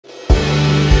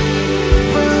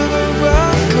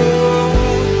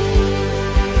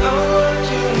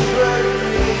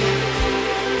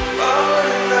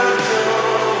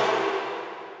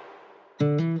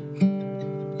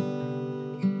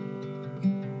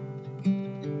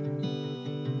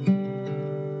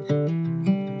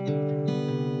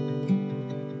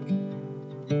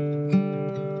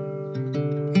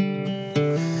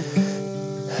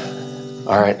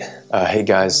All right. Hey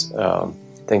guys,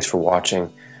 thanks for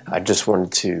watching. I just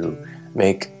wanted to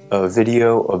make a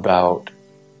video about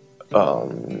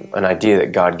an idea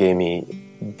that God gave me,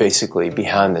 basically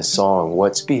behind this song.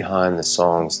 What's behind the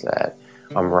songs that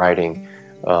I'm writing,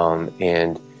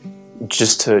 and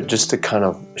just to kind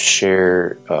of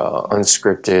share,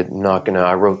 unscripted.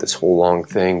 I wrote this whole long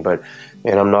thing,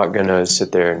 and I'm not gonna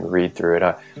sit there and read through it.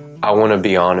 I want to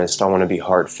be honest. I want to be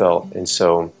heartfelt, and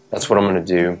so that's what I'm gonna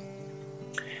do.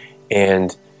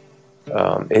 And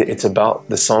it's about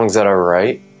the songs that I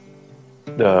write,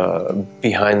 the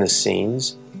behind the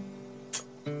scenes,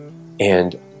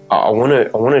 and I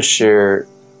want to share,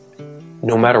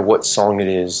 no matter what song it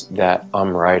is that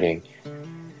I'm writing.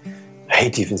 I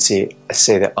hate to even say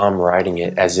that I'm writing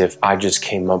it as if I just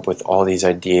came up with all these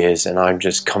ideas and I'm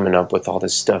just coming up with all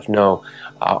this stuff. No,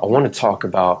 I want to talk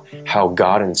about how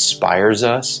God inspires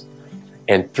us,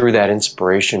 and through that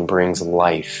inspiration brings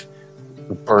life,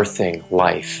 birthing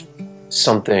life,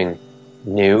 something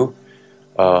new,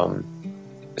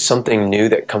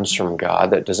 that comes from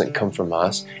God, that doesn't come from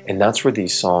us. And that's where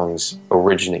these songs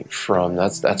originate from.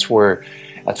 That's where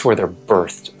they're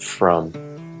birthed from.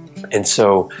 And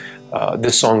so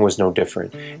this song was no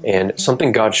different. And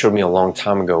something God showed me a long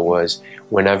time ago was,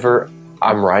 whenever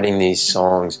I'm writing these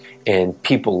songs and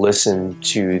people listen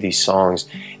to these songs,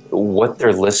 what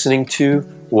they're listening to,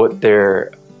 what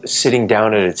they're sitting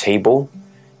down at a table,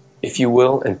 if you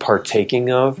will, and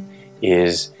partaking of,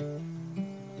 is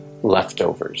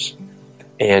leftovers.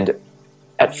 And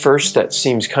at first that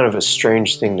seems kind of a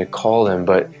strange thing to call them,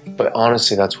 but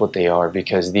honestly that's what they are,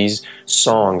 because these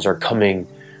songs are coming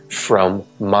from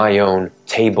my own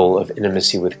table of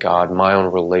intimacy with God, my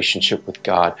own relationship with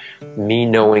God, me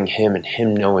knowing Him and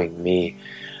Him knowing me.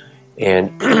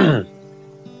 And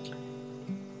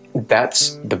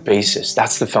that's the basis,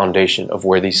 that's the foundation of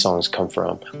where these songs come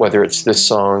from. Whether it's this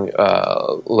song,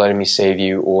 Letting Me Save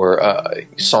You, or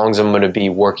songs I'm going to be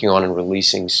working on and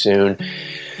releasing soon.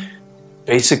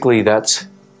 Basically, that's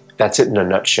it in a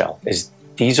nutshell, is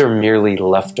these are merely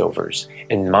leftovers.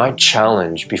 And my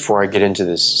challenge, before I get into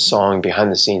this song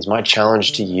behind the scenes, my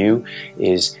challenge to you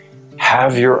is,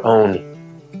 have your own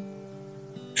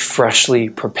freshly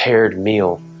prepared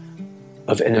meal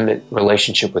of intimate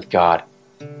relationship with God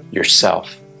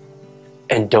yourself,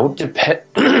 and don't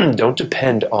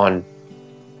depend on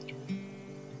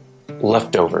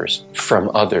leftovers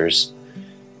from others,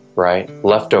 right?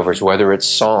 Leftovers, whether it's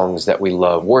songs that we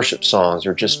love, worship songs,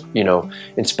 or just,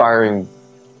 inspiring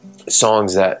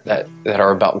songs that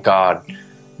are about God,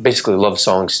 basically love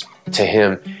songs to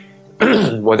Him,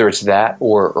 whether it's that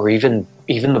or even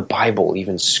the Bible,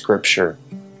 even Scripture.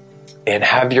 And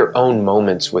have your own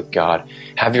moments with God,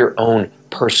 have your own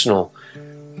personal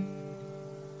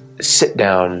sit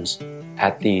downs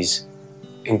at these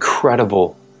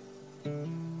incredible,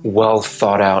 well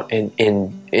thought out, and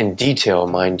in detail,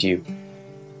 mind you,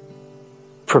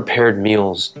 prepared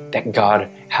meals that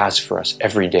God has for us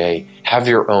every day. Have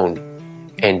your own,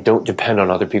 and don't depend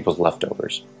on other people's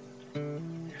leftovers.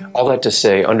 All that to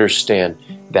say, understand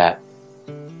that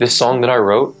this song that I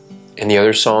wrote, and the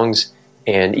other songs,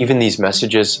 and even these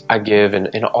messages I give,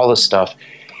 and all this stuff,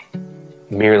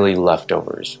 merely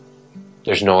leftovers.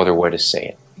 There's no other way to say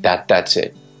it. That's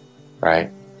it,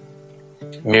 right?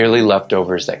 Merely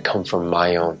leftovers that come from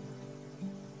my own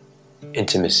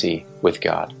intimacy with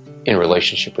God, in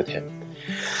relationship with Him.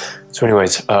 So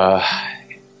anyways,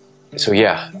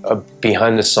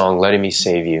 behind the song, Letting Me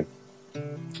Save You,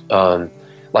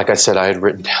 like I said, I had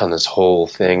written down this whole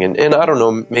thing, and I don't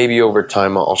know, maybe over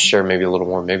time I'll share maybe a little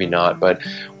more, maybe not, but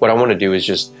what I want to do is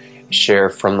just share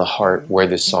from the heart where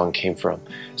this song came from.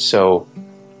 So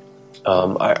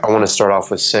I want to start off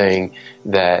with saying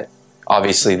that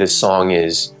obviously this song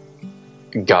is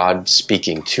God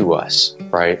speaking to us,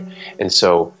 right? And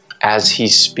so as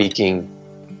He's speaking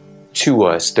to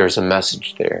us, there's a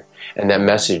message there. And that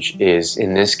message is,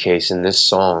 in this case, in this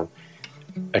song,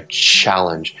 a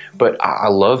challenge. But I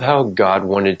love how God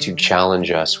wanted to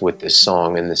challenge us with this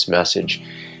song and this message.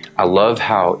 I love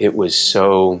how it was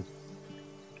so,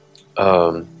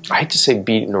 I hate to say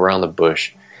beaten around the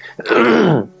bush,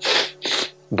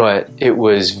 but it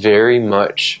was very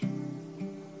much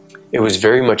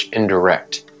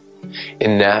indirect,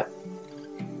 in that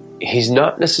He's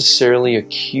not necessarily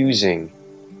accusing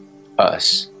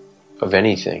us of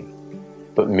anything,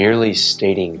 but merely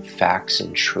stating facts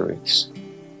and truths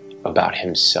about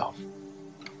Himself.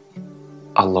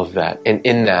 I love that. And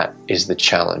in that is the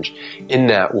challenge. In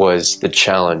that was the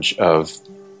challenge of,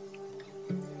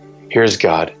 here's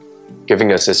God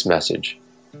giving us this message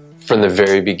from the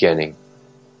very beginning,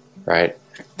 right?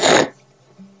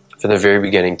 from the very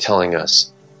beginning telling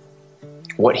us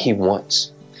what he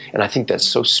wants. And I think that's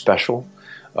so special.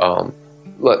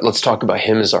 Let's talk about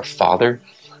him as our Father.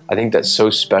 I think that's so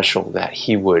special that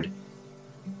he would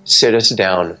sit us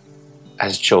down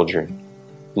as children,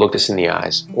 look us in the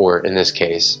eyes, or in this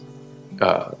case,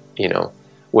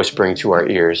 whispering to our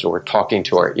ears or talking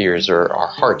to our ears or our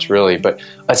hearts really, but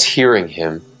us hearing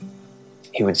him.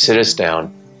 He would sit us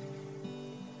down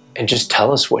and just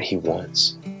tell us what he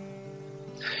wants.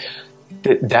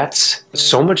 That's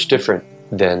so much different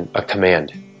than a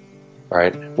command,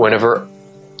 right? Whenever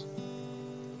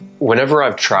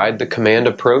I've tried the command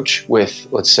approach with,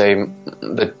 let's say,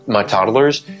 my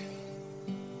toddlers,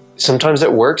 sometimes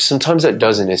that works, sometimes that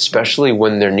doesn't, especially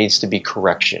when there needs to be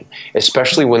correction,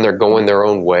 especially when they're going their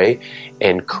own way,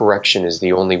 and correction is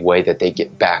the only way that they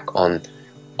get back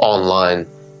online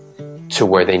to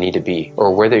where they need to be,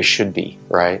 or where they should be,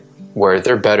 right? Where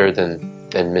they're better than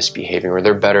misbehaving, or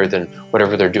they're better than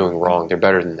whatever they're doing wrong. They're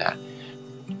better than that.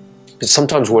 But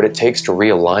sometimes what it takes to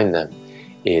realign them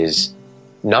is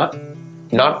not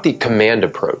the command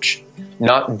approach,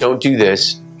 not don't do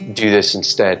this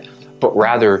instead, but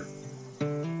rather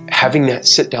having that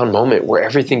sit down moment where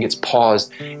everything gets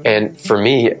paused. And for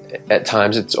me, at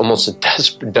times, it's almost a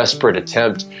desperate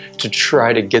attempt to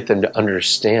try to get them to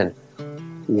understand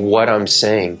what I'm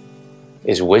saying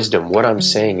is wisdom. What I'm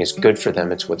saying is good for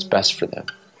them. It's what's best for them.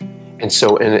 And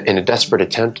so in a desperate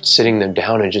attempt, sitting them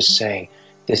down and just saying,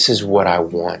 this is what I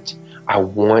want. I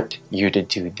want you to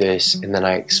do this. And then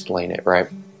I explain it, right?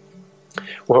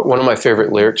 One of my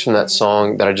favorite lyrics from that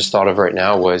song that I just thought of right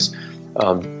now was,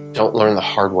 don't learn the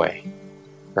hard way,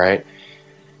 right?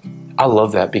 I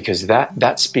love that because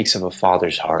that speaks of a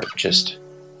father's heart, just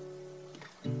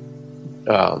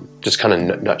kind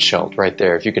of nutshelled right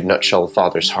there. If you could nutshell a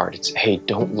father's heart, it's, hey,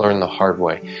 don't learn the hard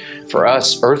way. For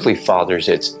us earthly fathers,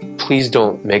 it's, please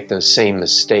don't make the same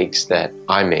mistakes that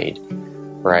I made,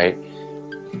 right?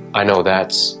 I know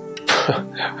that's,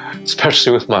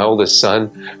 especially with my oldest son,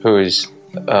 who is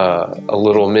a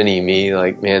little mini me,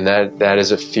 like, man, that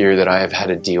is a fear that I have had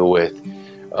to deal with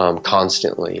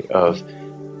constantly, of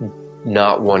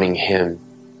not wanting him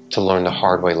to learn the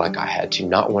hard way like I had to,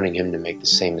 not wanting him to make the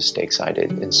same mistakes I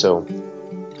did. And so,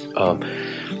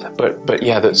 but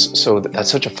yeah, that's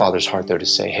such a father's heart though, to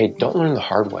say, hey, don't learn the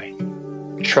hard way.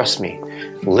 Trust me,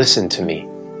 listen to me,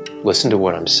 listen to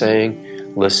what I'm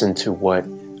saying, listen to what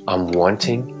I'm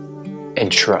wanting,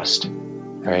 and trust,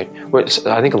 right?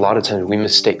 I think a lot of times we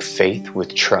mistake faith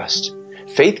with trust.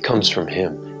 Faith comes from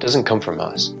him, it doesn't come from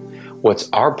us. What's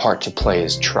our part to play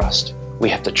is trust. We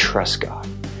have to trust God.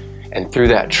 And through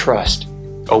that trust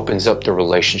opens up the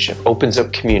relationship, opens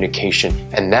up communication,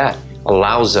 and that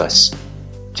allows us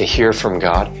to hear from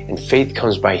God. And faith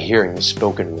comes by hearing the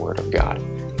spoken word of God,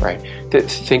 right?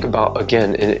 Think about,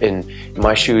 again, in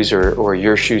my shoes or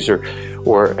your shoes, or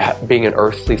being an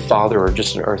earthly father or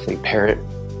just an earthly parent,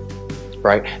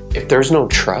 right? If there's no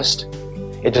trust,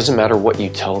 it doesn't matter what you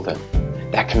tell them.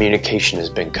 That communication has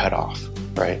been cut off,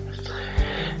 right?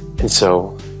 And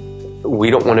so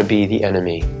we don't want to be the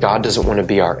enemy. God doesn't want to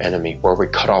be our enemy, where we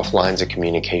cut off lines of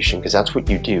communication, because that's what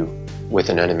you do with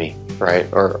an enemy,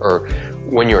 right? Or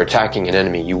when you're attacking an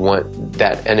enemy, you want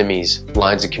that enemy's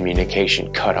lines of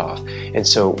communication cut off. And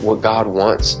so what God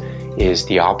wants is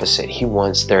the opposite. He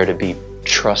wants there to be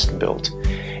trust built.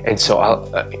 And so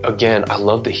I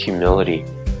love the humility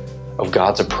of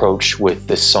God's approach with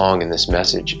this song and this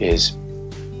message is,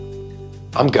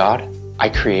 I'm God, I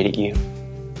created you.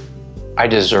 I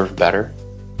deserve better,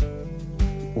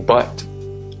 but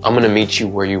I'm going to meet you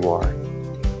where you are.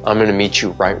 I'm going to meet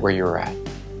you right where you're at.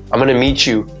 I'm going to meet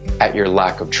you at your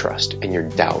lack of trust and your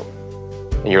doubt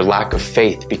and your lack of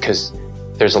faith, because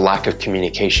there's a lack of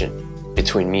communication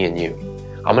between me and you.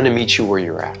 I'm going to meet you where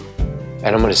you're at,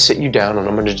 and I'm going to sit you down, and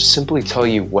I'm going to just simply tell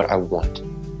you what I want.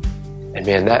 And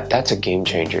man, that's a game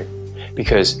changer,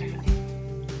 because,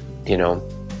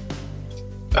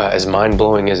 as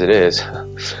mind-blowing as it is,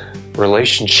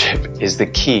 relationship is the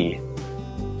key.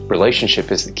 Relationship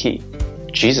is the key.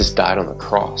 Jesus died on the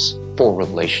cross for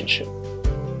relationship,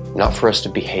 not for us to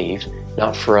behave,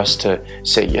 not for us to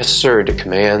say yes sir to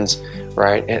commands,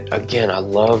 right? And again, I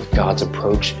love God's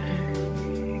approach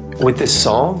with this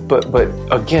song, but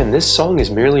again, this song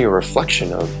is merely a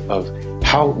reflection of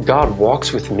how God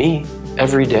walks with me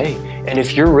every day. And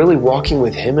if you're really walking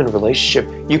with him in a relationship,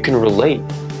 you can relate.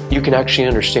 You can actually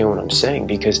understand what I'm saying,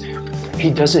 because he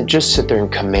doesn't just sit there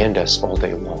and command us all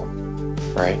day long,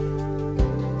 right?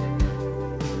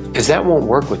 Because that won't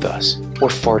work with us. We're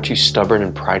far too stubborn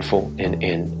and prideful and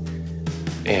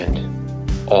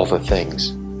all the things.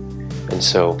 And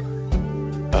so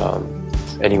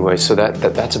anyway, so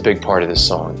that's a big part of this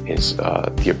song, is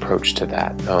the approach to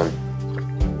that. I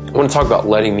want to talk about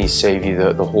Letting Me Save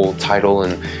You, the whole title,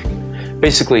 and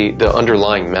basically the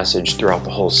underlying message throughout the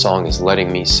whole song is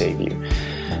letting me save you.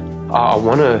 I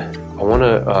want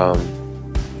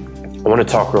to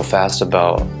talk real fast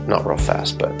about, not real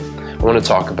fast, but I want to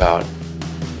talk about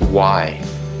why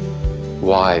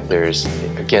there's,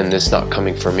 again, this not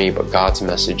coming from me, but God's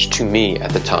message to me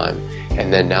at the time,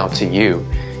 and then now to you,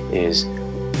 is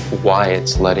why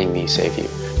it's letting me save you.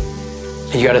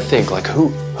 You got to think, like,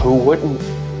 who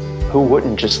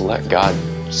wouldn't just let God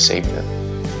save them,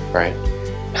 right?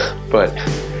 But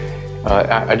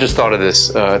I just thought of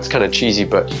this. It's kind of cheesy,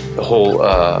 but the whole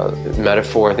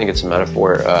metaphor, I think it's a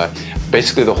metaphor,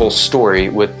 basically the whole story,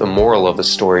 with the moral of the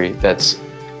story, that's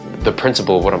the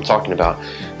principle of what I'm talking about.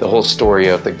 The whole story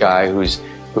of the guy who's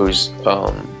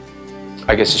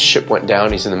I guess his ship went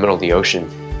down, he's in the middle of the ocean,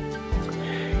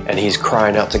 and he's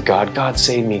crying out to God, God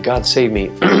save me,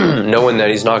 knowing that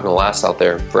he's not going to last out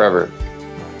there forever.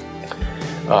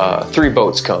 3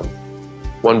 boats come.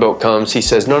 One boat comes, he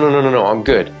says, no, I'm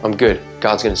good,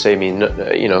 God's going to save me,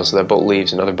 so that boat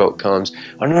leaves, another boat comes,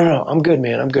 oh, no, I'm good,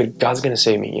 man, I'm good, God's going to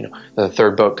save me, Then the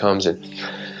 3rd boat comes, and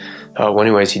well,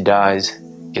 anyways, he dies,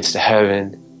 gets to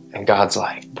heaven, and God's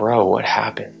like, bro, what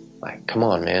happened? Like, come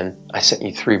on, man, I sent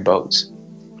you 3 boats.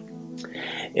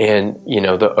 And,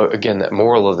 again, that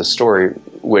moral of the story,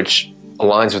 which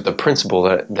aligns with the principle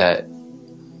that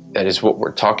is what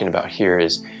we're talking about here,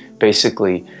 is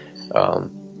basically,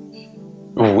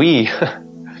 we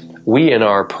in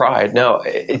our pride. Now,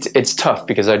 it's tough,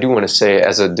 because I do want to say,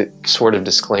 as a sort of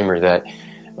disclaimer, that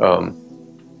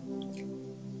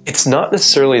it's not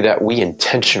necessarily that we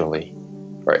intentionally,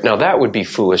 right? Now, that would be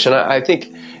foolish, and I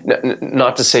think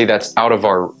not to say that's out of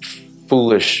our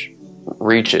foolish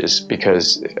reaches,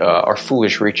 because our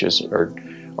foolish reaches are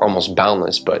almost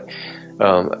boundless. But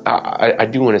I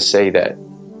do want to say that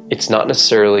it's not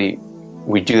necessarily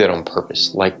we do that on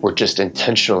purpose, like we're just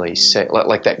intentionally saying,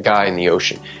 like that guy in the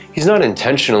ocean. He's not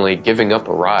intentionally giving up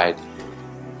a ride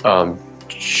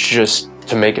just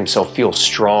to make himself feel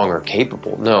strong or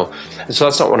capable. No, so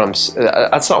that's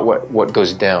not what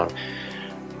goes down.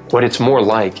 What it's more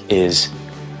like is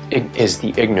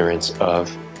the ignorance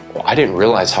of, well, I didn't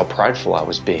realize how prideful I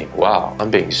was being. Wow, I'm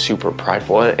being super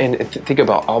prideful. And think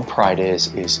about all pride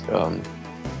is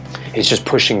just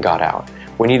pushing God out.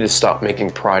 We need to stop making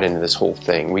pride into this whole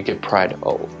thing. We give pride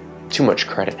too much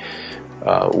credit.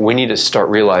 We need to start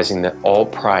realizing that all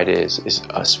pride is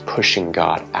us pushing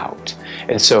God out.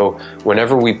 And so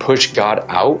whenever we push God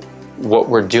out, what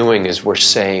we're doing is we're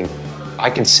saying, I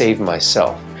can save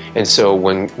myself. And so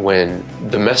when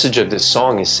the message of this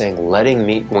song is saying,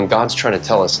 when God's trying to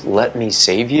tell us, let me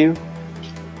save you,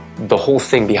 the whole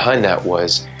thing behind that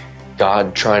was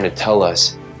God trying to tell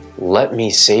us, let me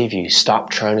save you.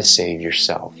 Stop trying to save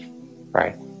yourself,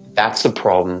 right? That's the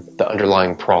problem, the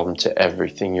underlying problem to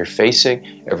everything you're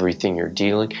facing, everything you're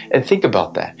dealing. And think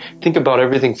about that. Think about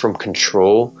everything from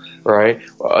control, right?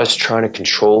 Us trying to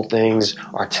control things,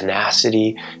 our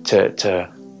tenacity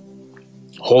to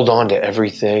hold on to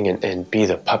everything and be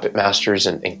the puppet masters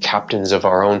and captains of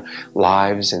our own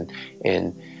lives. And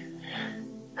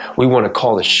we want to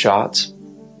call the shots.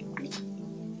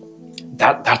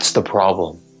 That's the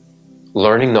problem.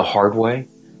 Learning the hard way.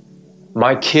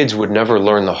 My kids would never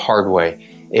learn the hard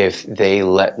way if they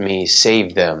let me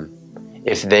save them.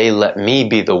 If they let me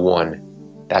be the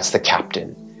one that's the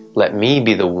captain. Let me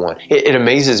be the one. It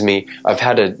amazes me. I've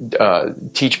had to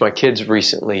teach my kids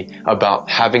recently about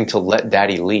having to let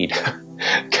daddy lead.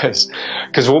 Because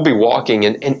we'll be walking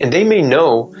and they may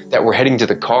know that we're heading to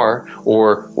the car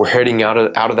or we're heading out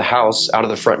of the house, out of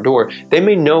the front door. They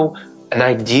may know an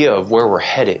idea of where we're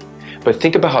headed. But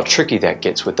think about how tricky that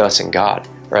gets with us and God,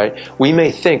 right? We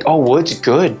may think, oh, well, it's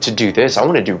good to do this. I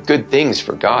want to do good things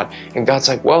for God. And God's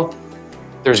like, well,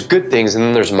 there's good things and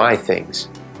then there's my things,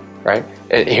 right?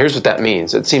 And here's what that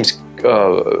means. It seems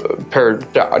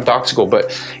paradoxical,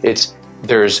 but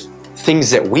there's things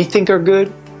that we think are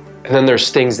good, and then there's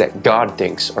things that God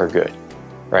thinks are good,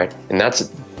 right? And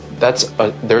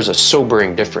there's a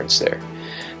sobering difference there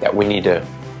that we need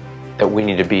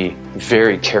to be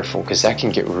very careful, because that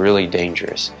can get really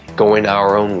dangerous. Going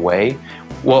our own way.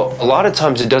 Well, a lot of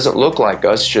times it doesn't look like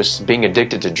us just being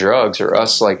addicted to drugs or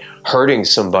us like hurting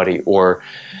somebody, or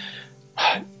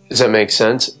does that make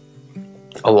sense?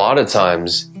 A lot of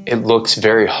times it looks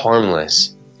very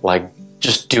harmless, like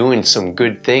just doing some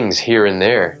good things here and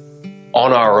there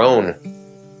on our own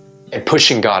and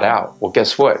pushing God out. Well,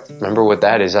 guess what? Remember what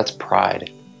that is? That's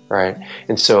pride. Right?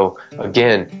 And so,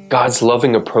 again, God's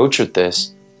loving approach with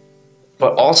this,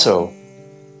 but also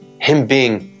him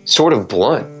being sort of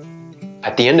blunt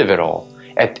at the end of it all.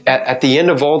 At the end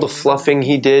of all the fluffing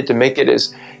he did to make it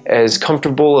as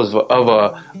comfortable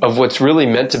of what's really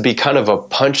meant to be kind of a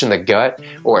punch in the gut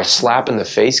or a slap in the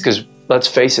face, because let's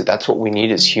face it, that's what we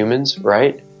need as humans,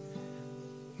 right?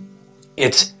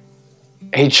 It's,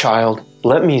 hey child,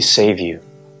 let me save you.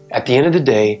 At the end of the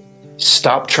day,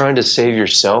 stop trying to save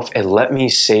yourself and let me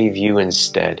save you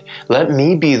instead. Let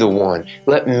me be the one.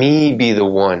 Let me be the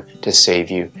one to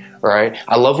save you. Right?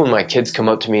 I love when my kids come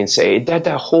up to me and say, Dad,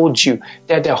 that holds you.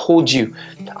 Dad, that holds you.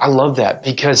 I love that,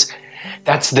 because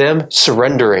that's them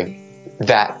surrendering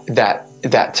that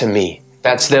to me.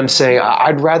 That's them saying,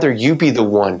 I'd rather you be the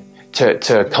one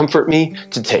to comfort me,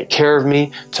 to take care of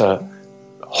me, to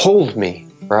hold me,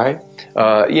 right?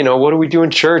 What do we do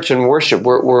in church and worship?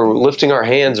 We're lifting our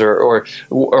hands, or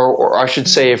I should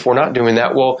say, if we're not doing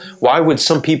that, well, why would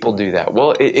some people do that?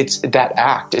 Well, it's that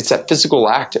act. It's that physical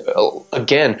act,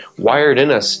 again, wired in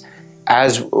us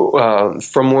as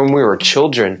from when we were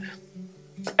children,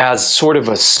 as sort of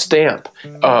a stamp,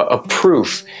 a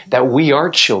proof that we are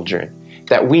children,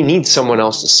 that we need someone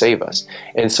else to save us.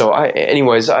 And so I don't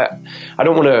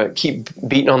want to keep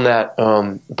beating on that,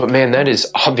 but man,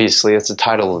 that's the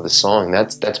title of the song.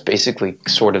 That's basically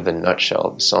sort of the nutshell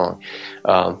of the song.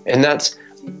 And that's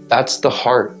the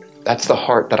heart. That's the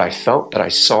heart that I felt, that I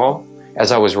saw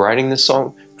as I was writing this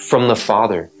song, from the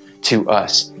Father to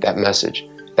us, that message.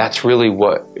 That's really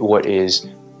what is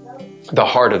the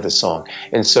heart of the song.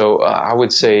 And so I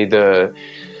would say the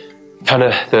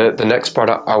next part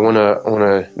I want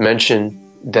to mention,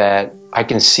 that I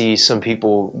can see some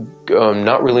people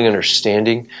not really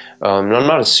understanding. And I'm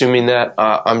not assuming that.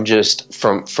 I'm just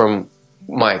from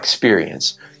my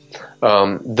experience.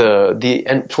 Towards the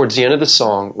end of the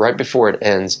song, right before it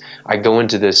ends, I go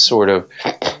into this sort of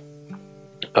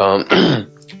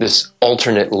this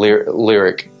alternate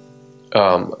lyric,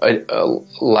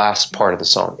 last part of the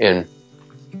song, and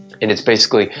it's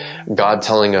basically God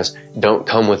telling us, don't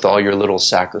come with all your little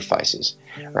sacrifices,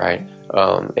 right?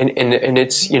 And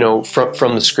it's,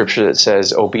 from the scripture that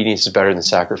says obedience is better than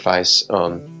sacrifice.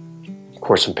 Of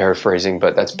course, I'm paraphrasing,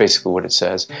 but that's basically what it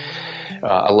says.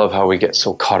 I love how we get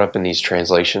so caught up in these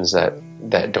translations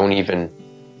that don't even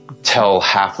tell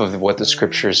half of what the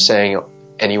scripture is saying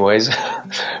anyways.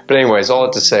 But anyways, all I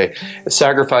have to say,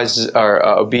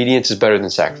 obedience is better than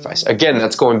sacrifice. Again,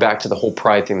 that's going back to the whole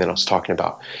pride thing that I was talking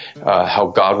about. How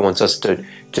God wants us to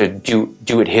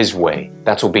do it His way.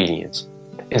 That's obedience.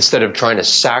 Instead of trying to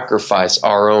sacrifice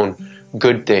our own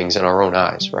good things in our own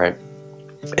eyes, right?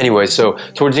 Anyway, so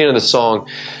towards the end of the song,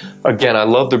 again, I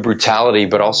love the brutality,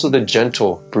 but also the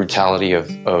gentle brutality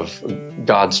of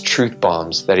God's truth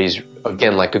bombs, that He's,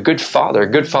 again, like a good father. A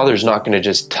good father is not going to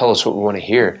just tell us what we want to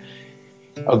hear.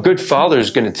 A good father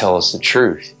is going to tell us the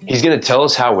truth. He's going to tell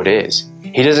us how it is.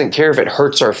 He doesn't care if it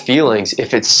hurts our feelings,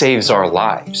 if it saves our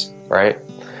lives, right?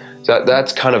 So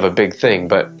that's kind of a big thing.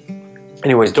 But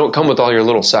anyways, don't come with all your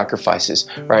little sacrifices,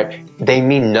 right? They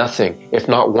mean nothing if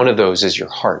not one of those is your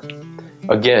heart.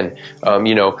 Again,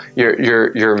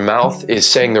 your mouth is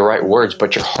saying the right words,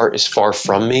 but your heart is far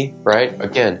from me, right?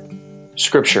 Again,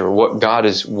 Scripture, what God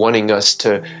is wanting us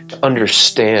to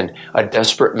understand, a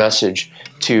desperate message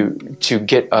to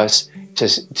get us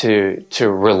to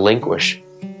relinquish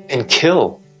and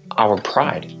kill our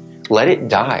pride. Let it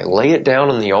die. Lay it down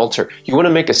on the altar. You want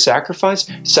to make a sacrifice?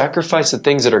 Sacrifice the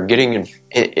things that are getting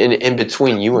in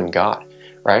between you and God,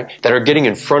 right? That are getting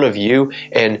in front of you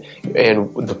and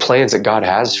the plans that God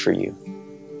has for you.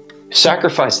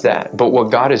 Sacrifice that. But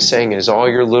what God is saying is all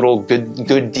your little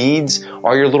good deeds,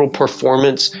 all your little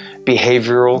performance,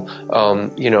 behavioral,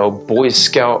 Boy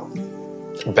Scout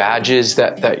badges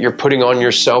that you're putting on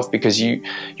yourself because you're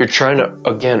trying to,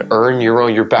 again, earn your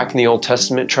own. You're back in the Old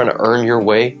Testament trying to earn your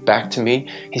way back to me.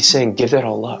 He's saying, give that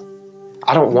all up.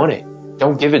 I don't want it.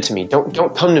 Don't give it to me.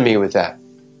 Don't come to me with that.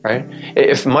 Right?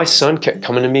 If my son kept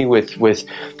coming to me with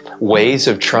ways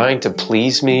of trying to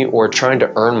please me or trying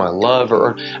to earn my love,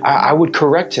 I would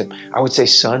correct him. I would say,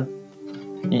 son,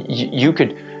 you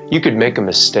could make a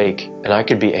mistake and I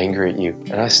could be angry at you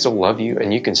and I still love you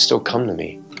and you can still come to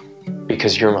me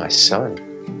because you're my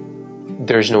son.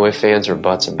 There's no ifs, ands, or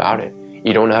buts about it.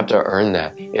 You don't have to earn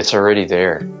that. It's already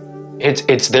there.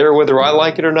 It's there whether I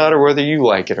like it or not, or whether you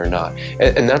like it or not.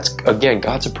 And that's, again,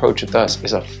 God's approach with us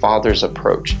is a father's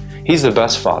approach. He's the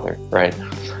best father, right?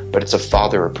 But it's a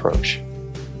father approach.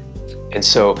 And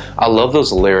so I love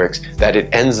those lyrics that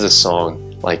it ends the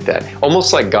song like that.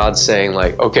 Almost like God saying,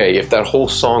 like, okay, if that whole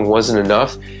song wasn't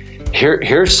enough,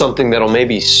 here's something that'll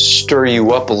maybe stir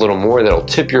you up a little more, that'll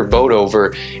tip your boat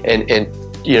over and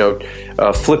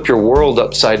flip your world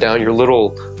upside down, your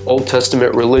little Old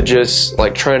Testament religious,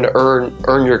 like trying to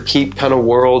earn your keep kind of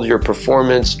world, your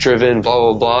performance driven, blah,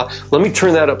 blah, blah. Let me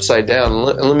turn that upside down. And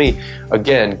let me,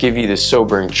 again, give you the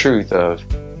sobering truth of,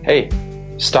 hey,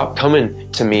 stop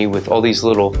coming to me with all these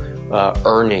little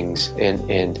earnings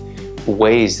and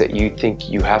ways that you think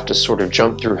you have to sort of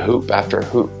jump through hoop after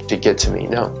hoop to get to me.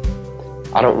 No,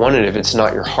 I don't want it if it's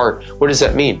not your heart. What does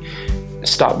that mean?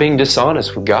 Stop being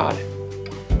dishonest with God.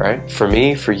 Right? For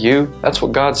me, for you, that's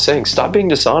what God's saying. Stop being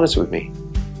dishonest with me.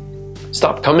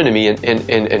 Stop coming to me and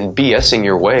BSing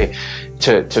your way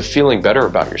to feeling better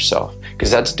about yourself, because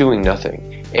that's doing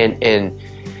nothing. And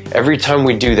every time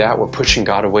we do that, we're pushing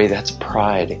God away. That's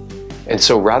pride. And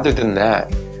so rather than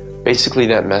that, basically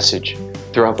that message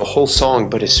throughout the whole song,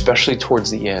 but especially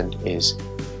towards the end, is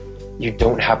you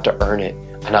don't have to earn it.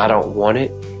 And I don't want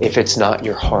it if it's not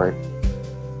your heart.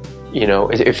 You know,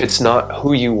 if it's not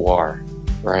who you are.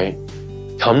 Right?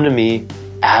 Come to me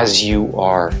as you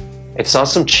are. It's not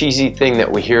some cheesy thing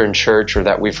that we hear in church or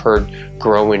that we've heard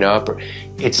growing up.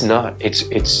 It's not.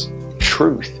 It's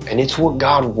truth, and it's what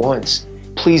God wants.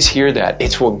 Please hear that.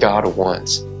 It's what God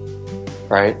wants.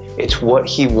 Right? It's what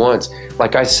He wants.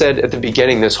 Like I said at the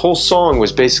beginning, this whole song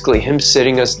was basically Him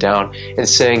sitting us down and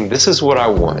saying, "This is what I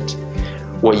want.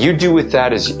 What you do with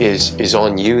that is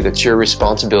on you. That's your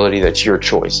responsibility. That's your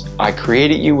choice. I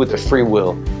created you with a free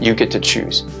will. You get to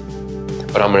choose.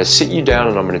 But I'm going to sit you down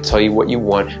and I'm going to tell you what you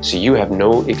want so you have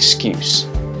no excuse."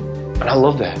 And I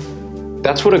love that.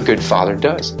 That's what a good father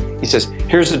does. He says,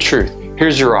 here's the truth.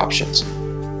 Here's your options.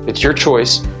 It's your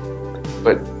choice.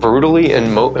 But brutally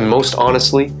and most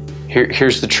honestly,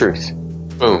 here's the truth.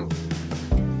 Boom.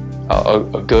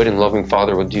 A good and loving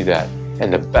father will do that.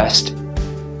 And the best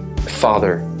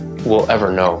father we'll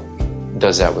ever know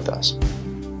does that with us.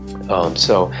 All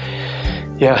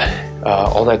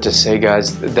that to say,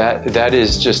 guys, that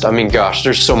is just, I mean, gosh,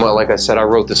 there's so much. Like I said, I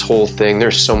wrote this whole thing.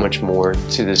 There's so much more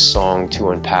to this song to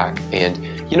unpack. And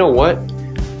you know what?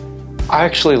 I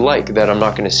actually like that I'm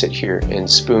not going to sit here and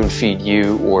spoon feed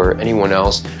you or anyone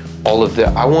else all of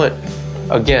that. I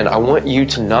want you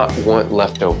to not want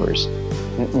leftovers.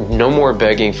 No more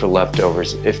begging for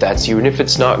leftovers if that's you. And if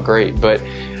it's not, great. But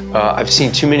I've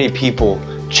seen too many people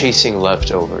chasing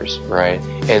leftovers, right?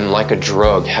 And like a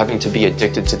drug, having to be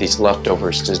addicted to these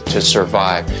leftovers to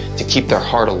survive, to keep their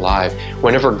heart alive.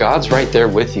 Whenever God's right there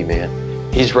with you, man.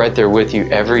 He's right there with you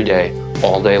every day,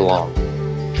 all day long.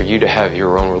 For you to have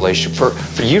your own relationship,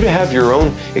 for you to have your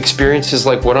own experiences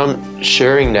like what I'm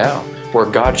sharing now, where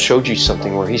God showed you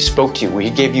something, where He spoke to you, where He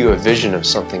gave you a vision of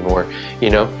something, or, you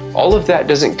know, all of that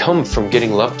doesn't come from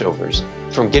getting leftovers,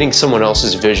 from getting someone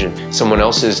else's vision, someone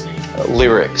else's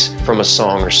lyrics from a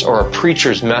song, or a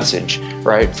preacher's message,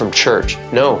 right, from church.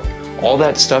 No, all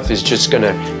that stuff is just going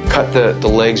to cut the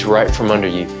legs right from under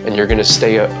you, and you're going to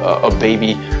stay a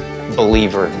baby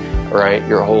believer, right,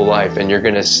 your whole life, and you're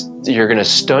going to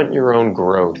stunt your own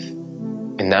growth,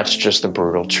 and that's just the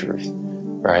brutal truth,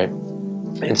 right?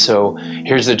 And so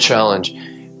here's the challenge.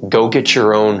 Go get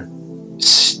your own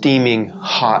steaming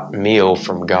hot meal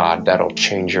from God that'll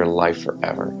change your life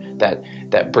forever,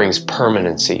 that brings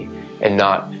permanency and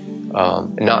not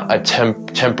a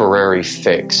temporary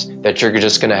fix, that you're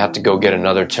just going to have to go get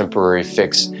another temporary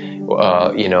fix.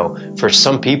 For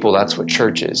some people, that's what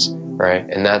church is, right?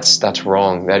 And that's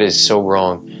wrong. That is so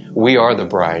wrong. We are the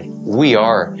bride. We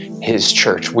are His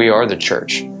church. We are the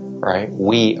church, right?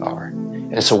 We are.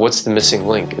 And so what's the missing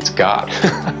link? It's God.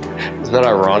 Isn't that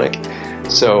ironic?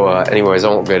 So anyways, I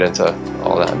won't get into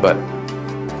all that. But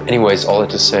anyways, all that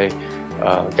to say,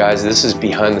 guys, this is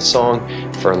Behind the Song,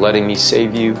 for letting me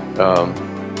save you.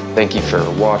 Thank you for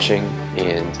watching.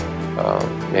 And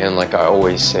man, like I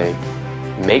always say,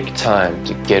 make time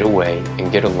to get away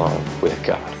and get alone with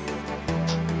God.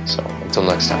 So until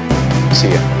next time, see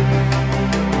ya.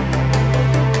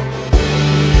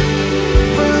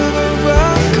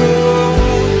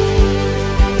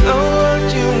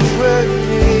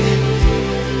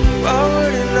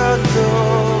 I know